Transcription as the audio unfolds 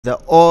The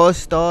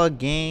All-Star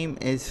game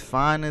is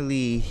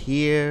finally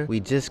here. We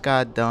just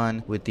got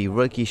done with the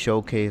rookie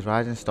showcase,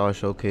 rising star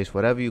showcase,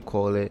 whatever you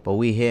call it. But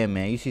we here,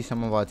 man. You see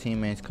some of our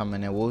teammates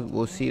coming in.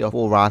 We'll see the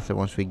full roster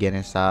once we get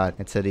inside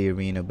into the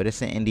arena. But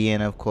it's in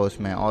Indiana, of course,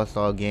 man.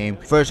 All-Star game.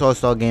 First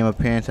All-Star game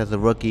appearance as a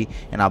rookie.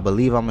 And I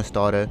believe I'm a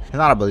starter. It's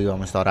not I believe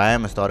I'm a starter. I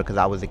am a starter because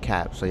I was a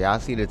cap. So y'all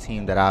see the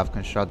team that I've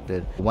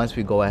constructed once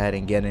we go ahead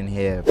and get in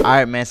here. All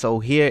right, man. So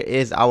here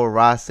is our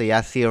roster.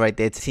 Y'all see it right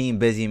there. Team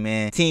Busy,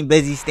 man. Team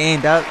Busy,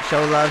 stand up.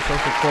 Show love, show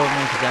support,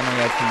 man, because I know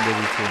y'all Team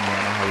Busy too, man.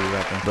 I know how we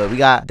repping. But we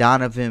got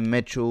Donovan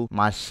Mitchell,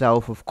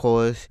 myself, of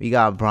course. We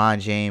got Bron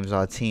James,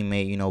 our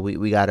teammate. You know,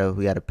 we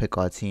gotta pick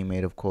our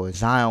teammate, of course.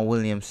 Zion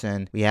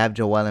Williamson. We have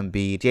Joel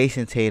Embiid.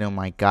 Jason Tatum,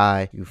 my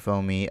guy. You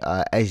feel me?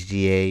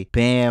 SGA.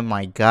 Bam,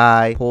 my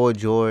guy. Paul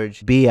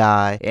George.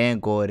 B.I.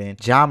 and Gordon.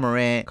 Ja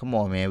Morant. Come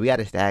on, man. We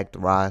gotta stack the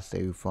roster,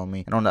 you feel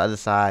me? And on the other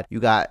side, you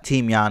got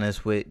Team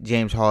Giannis with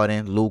James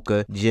Harden,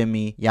 Luka,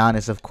 Jimmy,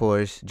 Giannis, of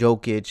course,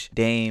 Jokic,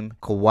 Dame,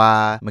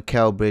 Kawhi,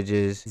 Mikal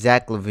Bridges,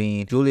 Zach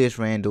LaVine, Julius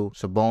Randle,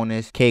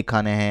 Sabonis, Kay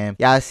Cunningham.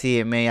 Y'all see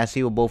it, man. Y'all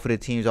see what both of the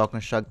teams are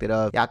constructed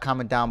of. Y'all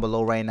comment down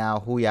below right now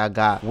who y'all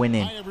got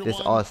winning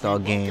this All-Star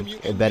game.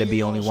 It better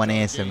be only one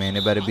answer, man.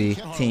 It better be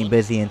Team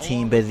Busy and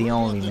Team Busy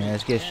only, man.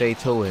 Let's get straight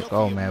to it.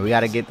 Oh, man. We got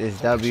to get this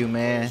W,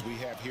 man.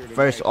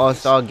 First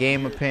All-Star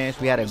game appearance.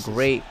 We had a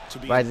great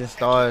Rising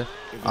Star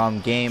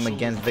game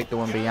against Victor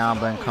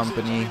Wembanyama and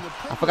company.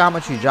 I forgot how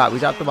much we dropped. We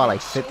dropped about like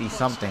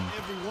 50-something.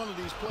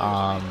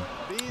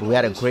 We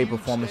had a great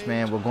performance,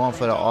 man. We're going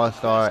for the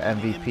All-Star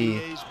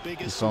MVP.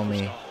 You feel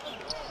me?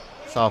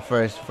 It's our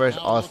first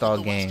All-Star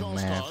game,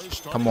 man.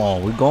 Come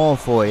on, we going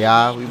for it,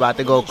 y'all. We about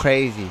to go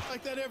crazy.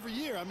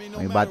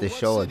 We about to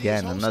show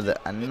again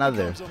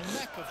another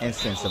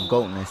instance of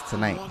GOATness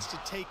tonight.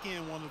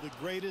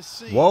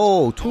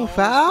 Whoa, 2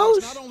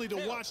 fouls?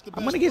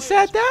 I'm gonna get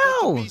sat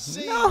down.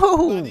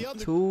 No,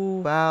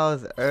 2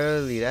 fouls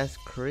early. That's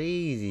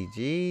crazy,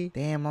 G.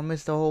 Damn, I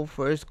missed the whole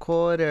first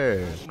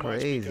quarter.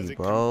 Crazy,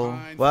 bro.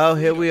 Well,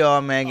 here we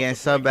are, man. Getting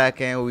sub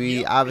back in.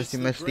 We obviously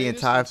missed the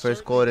entire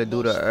first quarter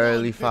due to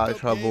early foul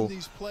trouble.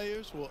 It's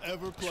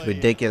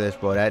ridiculous,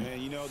 bro. That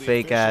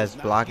fake ass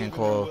blocking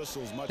call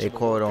they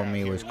called on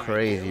me was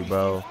crazy,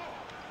 bro.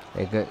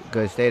 Hey,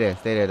 good. Stay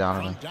there,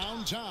 Donovan.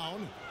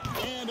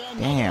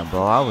 Damn,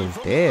 bro, I was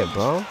dead,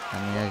 bro.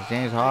 I mean, that's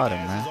James Harden,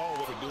 man.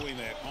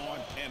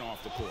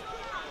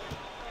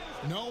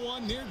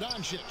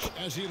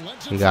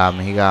 He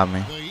got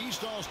me. It's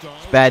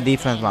bad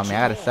defense by me.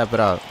 I gotta step it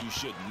up.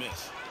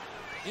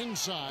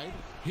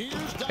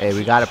 Hey,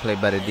 we gotta play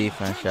better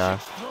defense, y'all.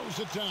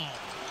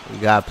 We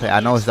gotta play. I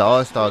know it's the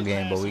All-Star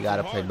game, but we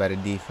gotta play better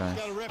defense.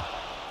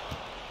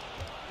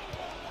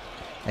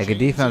 Hey, good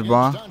defense,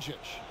 bro.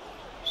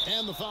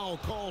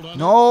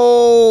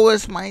 No,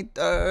 it's my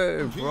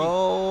third,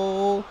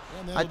 bro.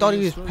 I thought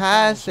he was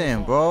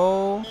passing,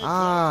 bro.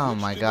 Oh,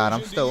 my God.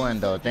 I'm still in,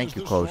 though. Thank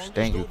you, coach.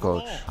 Thank you,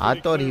 coach. I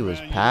thought he was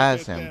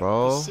passing,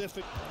 bro.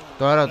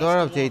 Throw it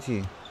up,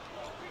 JT.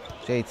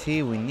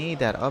 JT, we need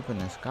that up in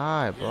the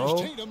sky,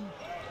 bro.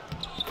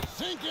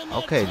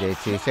 Okay,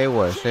 JT. Say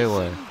word.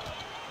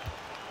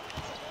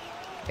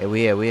 Hey,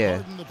 we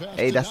here.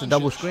 Hey, that's a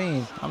double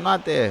screen. I'm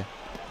not there.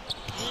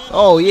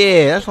 Oh,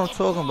 yeah, that's what I'm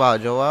talking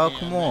about, Joel.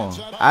 Come on.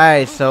 All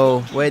right,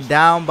 so we're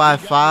down by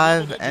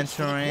 5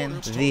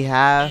 entering the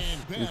half.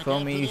 You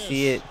feel me? You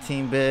see it.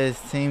 Team Biz,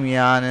 Team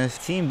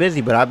Giannis. Team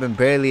Busy, but I've been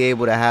barely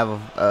able to have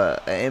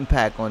an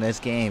impact on this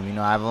game. You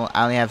know, I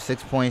only have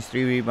 6 points,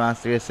 3 rebounds,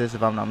 3 assists,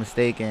 if I'm not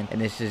mistaken.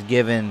 And it's just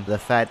given the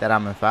fact that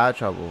I'm in foul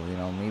trouble. You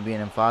know, me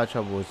being in foul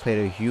trouble has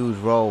played a huge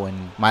role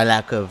in my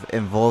lack of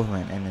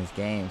involvement in this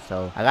game.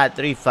 So I got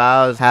 3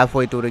 fouls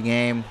halfway through the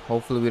game.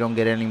 Hopefully we don't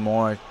get any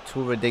more.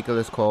 2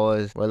 ridiculous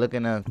calls. We're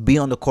looking to be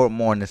on the court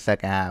more in the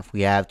second half.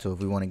 We have to if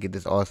we want to get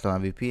this All-Star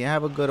MVP and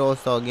have a good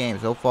All-Star game.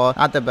 So far,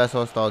 not the best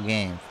All-Star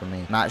game for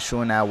me. Not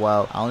shooting that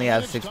well. I only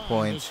have 6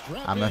 points.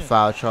 I'm in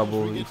foul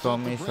trouble. You feel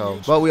me?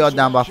 So, but we are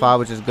down by 5,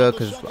 which is good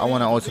because I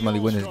want to ultimately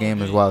win this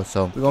game as well.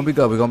 So we're gonna be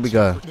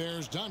good.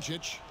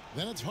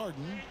 Then it's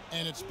Harden,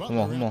 and it's Come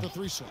on. The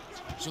 3 slot.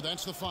 So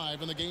that's the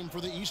 5 in the game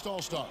for the East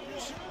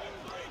All-Stars.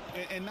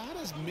 And not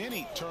as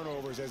many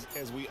turnovers as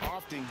we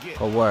often get.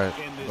 Go work,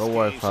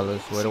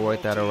 fellas. Way to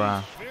work that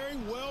around. Very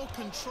well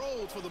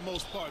controlled for the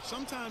most part.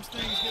 Sometimes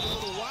things get a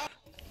little wild.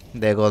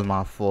 There goes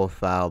my 4th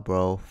foul,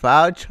 bro.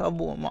 Foul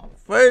trouble in my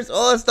first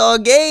All-Star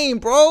game,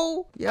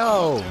 bro.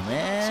 Yo,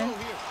 man.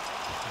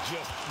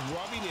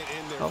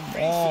 Come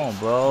on,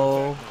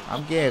 bro.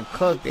 I'm getting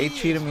cooked. They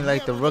treated me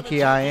like the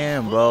rookie I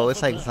am, bro.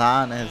 It's like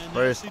Zion in his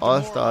first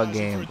All-Star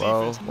game,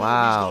 bro.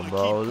 Wow,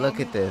 bro. Look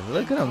at this.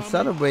 Look at him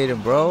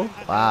celebrating, bro.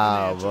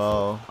 Wow,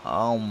 bro.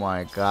 Oh,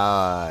 my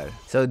God.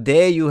 So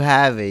there you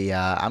have it,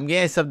 y'all. I'm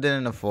getting something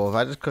in the 4th.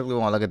 I just quickly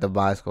want to look at the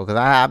box score because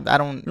I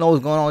don't know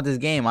what's going on with this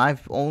game.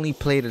 I've only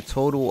played a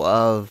total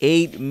of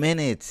 8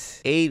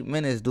 minutes. 8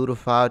 minutes due to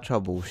foul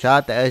trouble.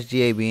 Shout out to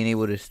SGA being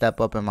able to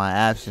step up in my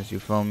absence, you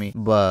feel me?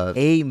 But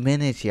 8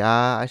 minutes,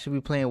 y'all. y'all. I should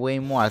be playing way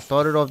more. I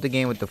started off the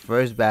game with the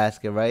first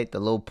basket, right? The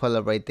little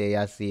pull-up right there.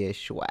 Y'all see it.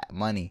 Swat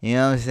money. You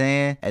know what I'm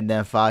saying? And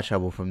then foul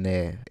trouble from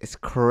there. It's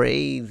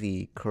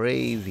crazy.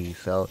 Crazy.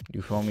 So,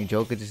 you feel me?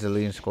 Jokic is the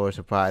leading scorer,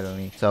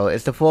 surprisingly. So,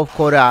 it's the fourth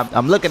quarter.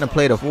 I'm looking to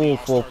play the full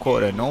fourth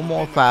quarter. No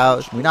more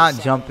fouls. We're not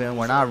jumping.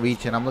 We're not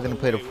reaching. I'm looking to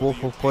play the full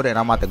fourth quarter, and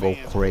I'm about to go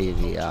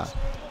crazy, y'all.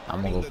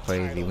 I'm gonna go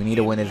crazy. We need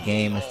to win this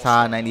game. It's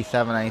tied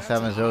 97,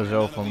 97,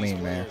 0-0 for me,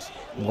 man.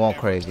 I'm going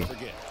crazy.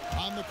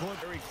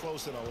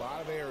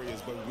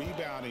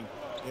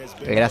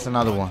 Hey, that's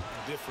another one.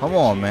 Come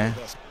on, man.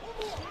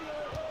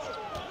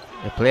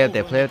 They play up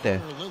there, play up there.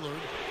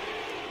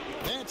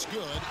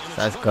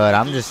 That's good.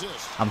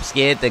 I'm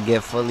scared to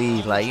get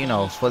fully, like, you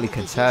know, fully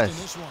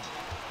contest.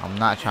 I'm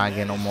not trying to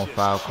get no more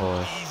foul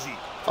calls.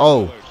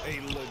 Oh.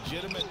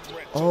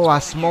 Oh, I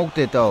smoked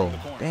it, though.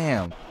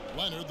 Damn.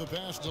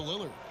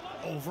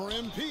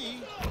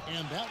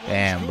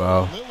 Damn,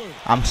 bro.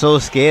 I'm so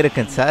scared to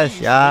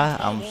contest, y'all.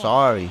 I'm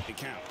sorry.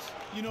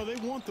 You know, they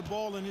want the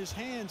ball in his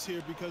hands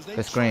here because they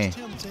Good screen. trust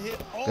him to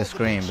hit all Good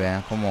screen,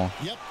 man. Come on.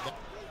 Yep.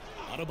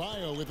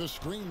 Adebayo with a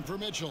screen for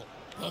Mitchell.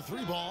 The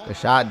three ball. Good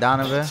shot,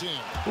 Donovan.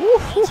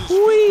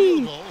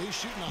 Woo-hoo-wee.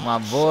 My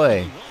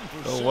boy.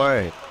 Good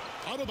work.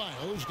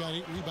 Adebayo's got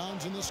 8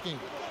 rebounds in this game.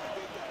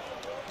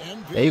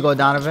 There you go,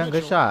 Donovan.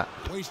 Good shot.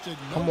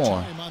 Come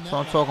on. That's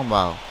what I'm talking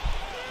about.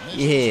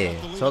 Yeah.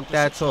 Talk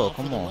that talk.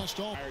 Come on.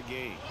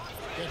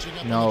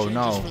 No,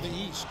 no.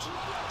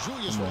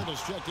 Come on.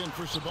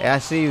 Hey, I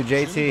see you,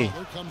 JT.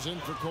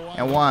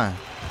 And one.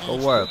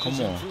 Good work.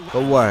 Come on.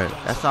 Good work.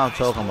 That's what I'm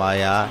talking about,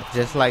 y'all.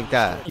 Just like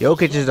that.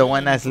 Jokic is the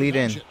one that's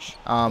leading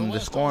the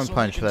scoring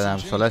punch for them.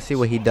 So let's see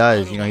what he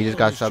does. You know, he just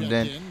got subbed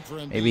in.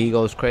 Maybe he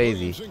goes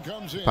crazy.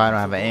 Probably don't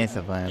have an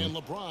answer for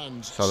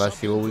him. So let's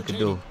see what we can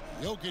do.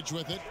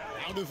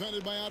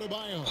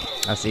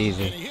 That's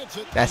easy.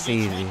 That's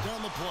easy.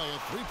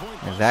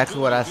 Exactly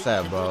what I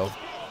said, bro.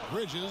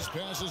 Bridges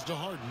passes to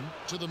Harden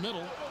to the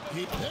middle.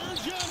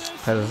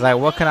 Cause it's like,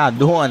 what can I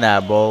do on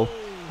that, bro?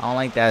 I don't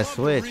like that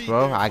switch,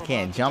 bro. I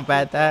can't jump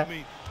at that.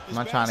 I'm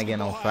not trying to get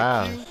no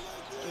fouls.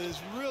 Is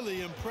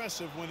really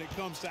impressive when it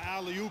comes to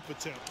alley-oop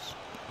attempts.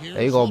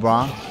 There you go,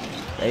 Bron.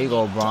 There you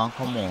go, Bron.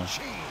 Come on.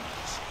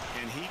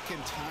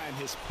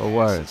 Good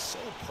work.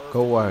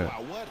 Good work.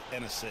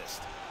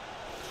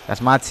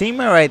 That's my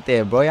teammate right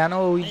there, bro. Y'all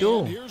know what we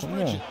do.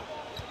 Come on.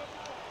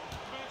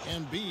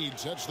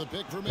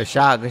 Good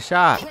shot, good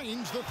shot.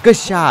 Good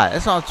shot.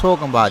 That's what I'm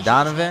talking about,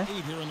 Donovan.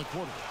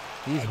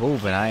 He's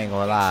hooping, I ain't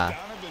gonna lie.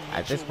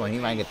 At this point, he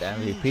might get the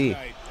MVP.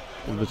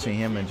 It's between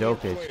him and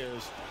Jokic.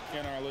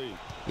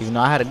 Even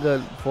though I had a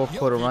good fourth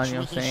quarter run, you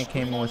know what I'm saying?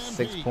 Came in with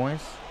 6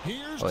 points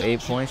or 8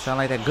 points. Sound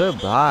like that. Good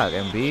block,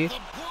 Embiid.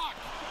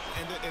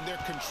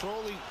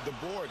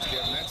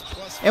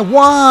 And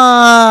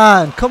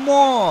one! Come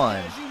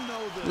on!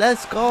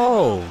 Let's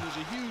go.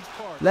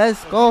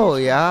 Let's go,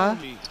 y'all.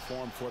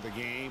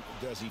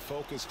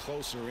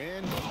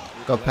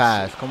 Good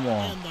pass. Come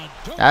on.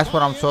 That's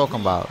what I'm talking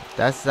about.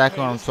 That's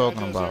exactly what I'm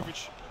talking about.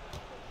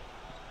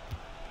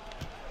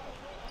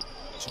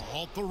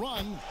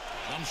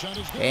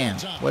 Damn.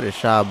 What a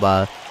shot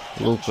by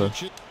Luka.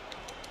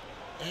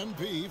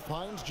 MP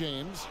finds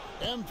James.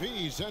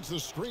 MP sets the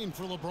screen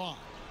for LeBron.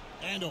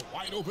 And a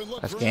wide open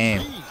look. That's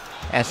game.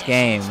 That's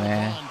game,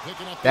 man.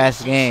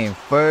 That's game.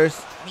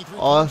 First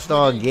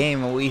All-Star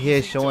game, and we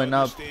here showing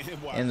up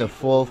in the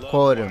fourth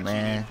quarter,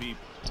 man.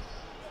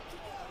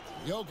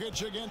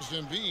 Jokic against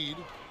Embiid.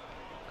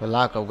 Good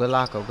lockup, good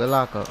lockup, good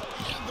lockup.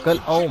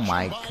 Good. Oh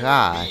my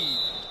God.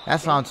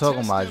 That's what I'm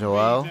talking about,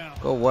 Joel.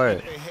 Good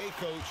work.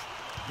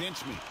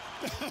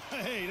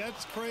 Hey,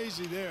 that's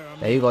crazy there. I mean,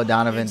 there you go,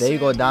 Donovan. There you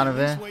go,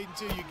 Donovan.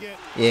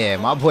 Yeah,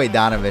 my boy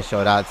Donovan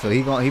showed out, so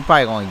he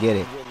probably gonna get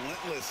it.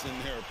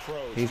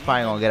 He's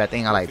probably gonna get, I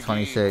think, I like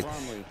 26.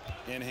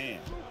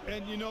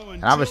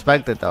 And I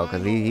respect it though,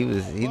 cause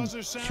he's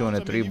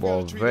shooting a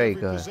 3-ball very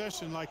good.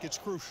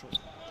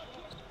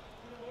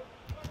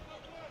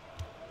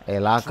 Hey,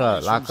 lock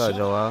up,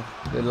 Joel.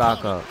 Good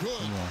lock up. Come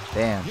on.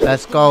 Damn.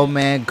 Let's go,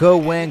 man.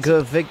 Good win,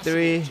 good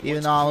victory.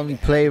 Even though I only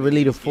played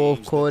really the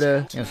fourth quarter, you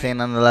know what I'm saying?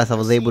 Nonetheless, I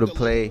was able to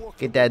play,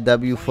 get that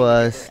W for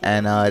us.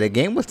 And the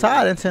game was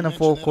tied into the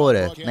fourth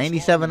quarter.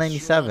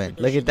 97-97.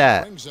 Look at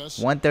that.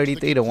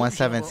 133 to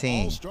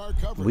 117.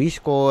 We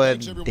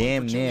scored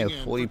damn near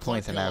 40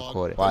 points in that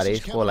quarter. Wow, they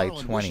scored like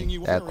 20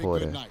 that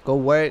quarter. Good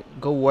work.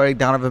 Good work.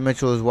 Donovan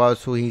Mitchell as well,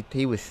 too.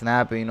 He was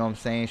snapping, you know what I'm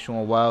saying?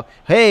 Showing well.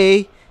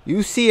 Hey!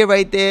 You see it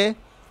right there.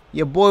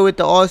 Your boy with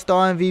the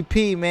All-Star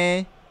MVP,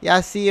 man.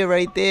 Y'all see it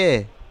right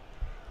there.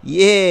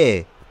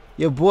 Yeah.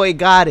 Your boy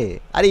got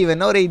it. I didn't even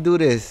know they do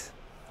this.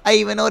 I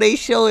even know they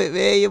show it,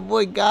 man. Your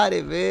boy got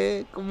it,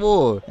 man. Come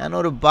on. I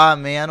know the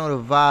vibe, man. I know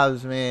the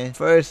vibes, man.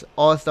 First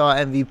All-Star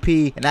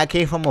MVP, and that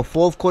came from a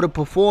fourth quarter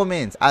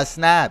performance. I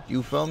snapped.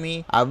 You feel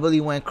me? I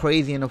really went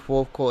crazy in the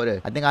fourth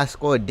quarter. I think I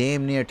scored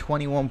damn near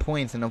 21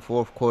 points in the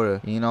fourth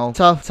quarter. You know,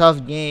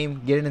 tough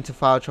game. Getting into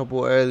foul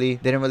trouble early.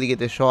 Didn't really get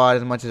the show out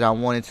as much as I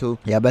wanted to.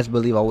 Yeah, best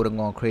believe I would have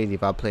gone crazy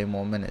if I played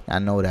more minutes. I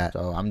know that.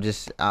 So I'm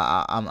just,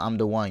 I'm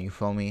the one. You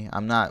feel me?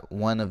 I'm not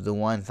one of the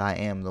ones. I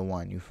am the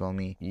one. You feel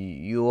me?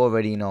 You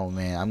already know,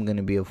 man. I'm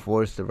gonna be a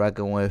force to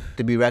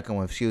be reckoned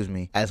with, excuse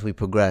me, as we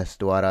progress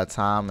throughout our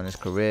time in this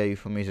career. You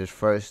feel me? It's just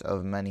first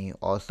of many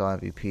All-Star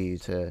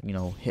MVPs to, you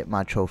know, hit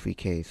my trophy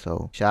case.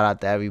 So shout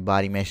out to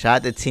everybody, man. Shout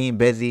out to Team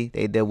Busy.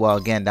 They did well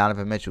again.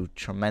 Donovan Mitchell,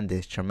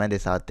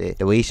 tremendous out there.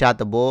 The way he shot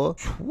the ball,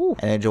 whew.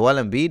 And then Joel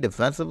Embiid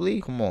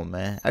defensively, come on,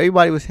 man.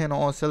 Everybody was hitting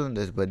on all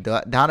cylinders, but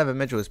Donovan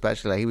Mitchell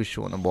especially, like, he was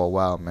shooting the ball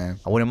well, man.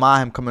 I wouldn't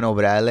mind him coming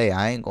over to LA.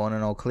 I ain't going to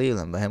no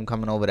Cleveland, but him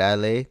coming over to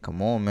LA,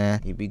 come on,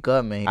 man. He'd be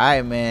good, man. All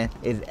right, man.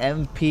 Is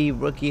MP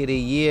Rookie of the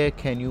Year?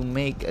 Can you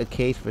make a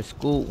case for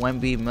Scoot,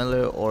 Wemby,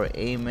 Miller, or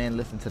Amen?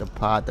 Listen to the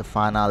pod to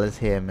find out. Let's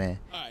hear, man.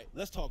 All right,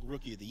 let's talk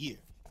Rookie of the Year.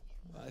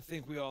 I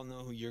think we all know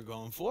who you're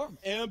going for.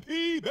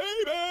 MP,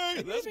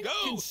 baby! Let's go!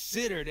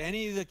 Considered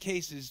any of the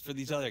cases for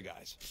these other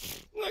guys.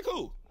 Like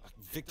who?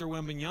 Victor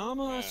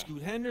Wembanyama,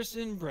 Scoot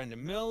Henderson,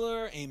 Brendan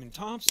Miller, Eamon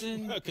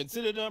Thompson.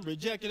 Considered them,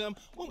 rejected them,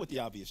 went with the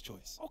obvious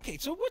choice. Okay,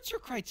 so what's your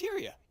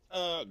criteria?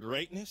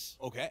 Greatness.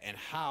 Okay, and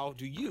how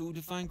do you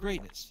define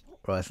greatness?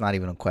 Bro, it's not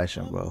even a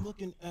question, bro. I'm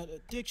looking at a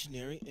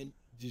dictionary and...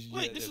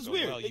 Wait, this is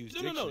weird. No,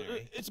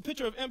 it's a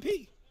picture of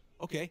MP.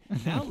 Okay,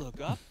 now look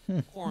up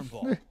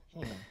cornball.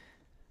 Hold on.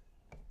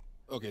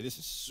 Okay, this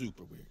is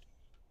super weird.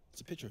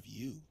 It's a picture of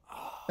you.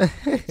 I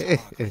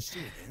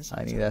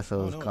knew that's what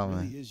was coming.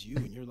 It really is you,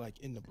 and you're like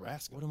in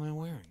Nebraska. What am I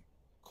wearing?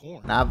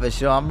 Corn. Nah, for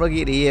sure. I'm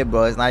Rookie of the Year,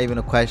 bro. It's not even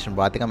a question,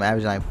 bro. I think I'm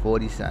averaging like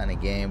 40-something a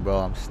game, bro.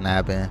 I'm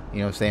snapping. You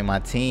know what I'm saying? My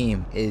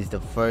team is the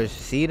first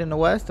seed in the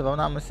West, if I'm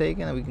not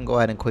mistaken. And we can go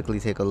ahead and quickly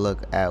take a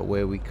look at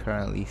where we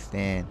currently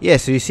stand. Yeah,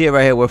 so you see it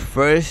right here. We're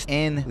first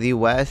in the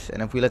West.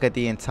 And if we look at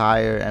the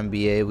entire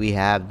NBA, we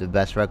have the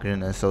best record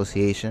in the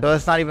association. So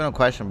it's not even a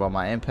question, bro.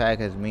 My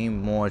impact has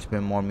been more. It's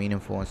been more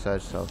meaningful and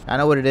such. So I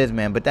know what it is,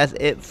 man. But that's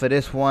it for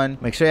this one.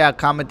 Make sure y'all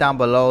comment down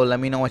below.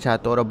 Let me know what y'all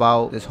thought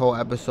about this whole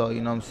episode.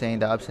 You know what I'm saying?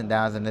 The ups and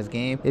downs in this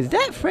game. Is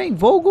that Frank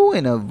Vogel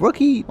and a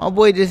rookie? My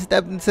boy just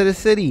stepped into the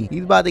city.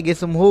 He's about to get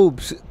some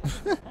hoops.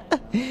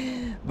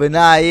 But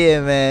nah,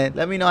 yeah, man.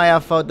 Let me know how y'all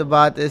felt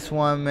about this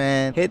one,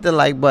 man. Hit the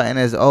like button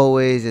as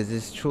always, as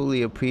it's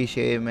truly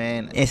appreciated,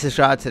 man. And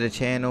subscribe to the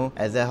channel,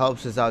 as it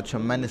helps us out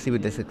tremendously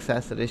with the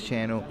success of this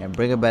channel and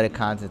bringing better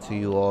content to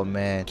you all,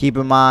 man. Keep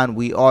in mind,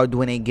 we are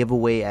doing a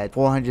giveaway at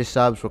 400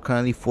 subs. We're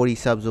currently 40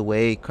 subs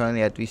away.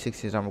 Currently at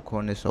 360 as I'm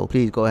recording this. So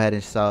please go ahead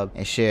and sub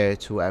and share it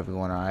to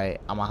everyone, all right?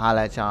 I'm going to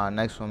holla at y'all on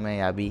the next one, man.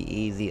 Y'all be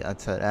easy.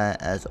 Until then,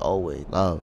 as always, love.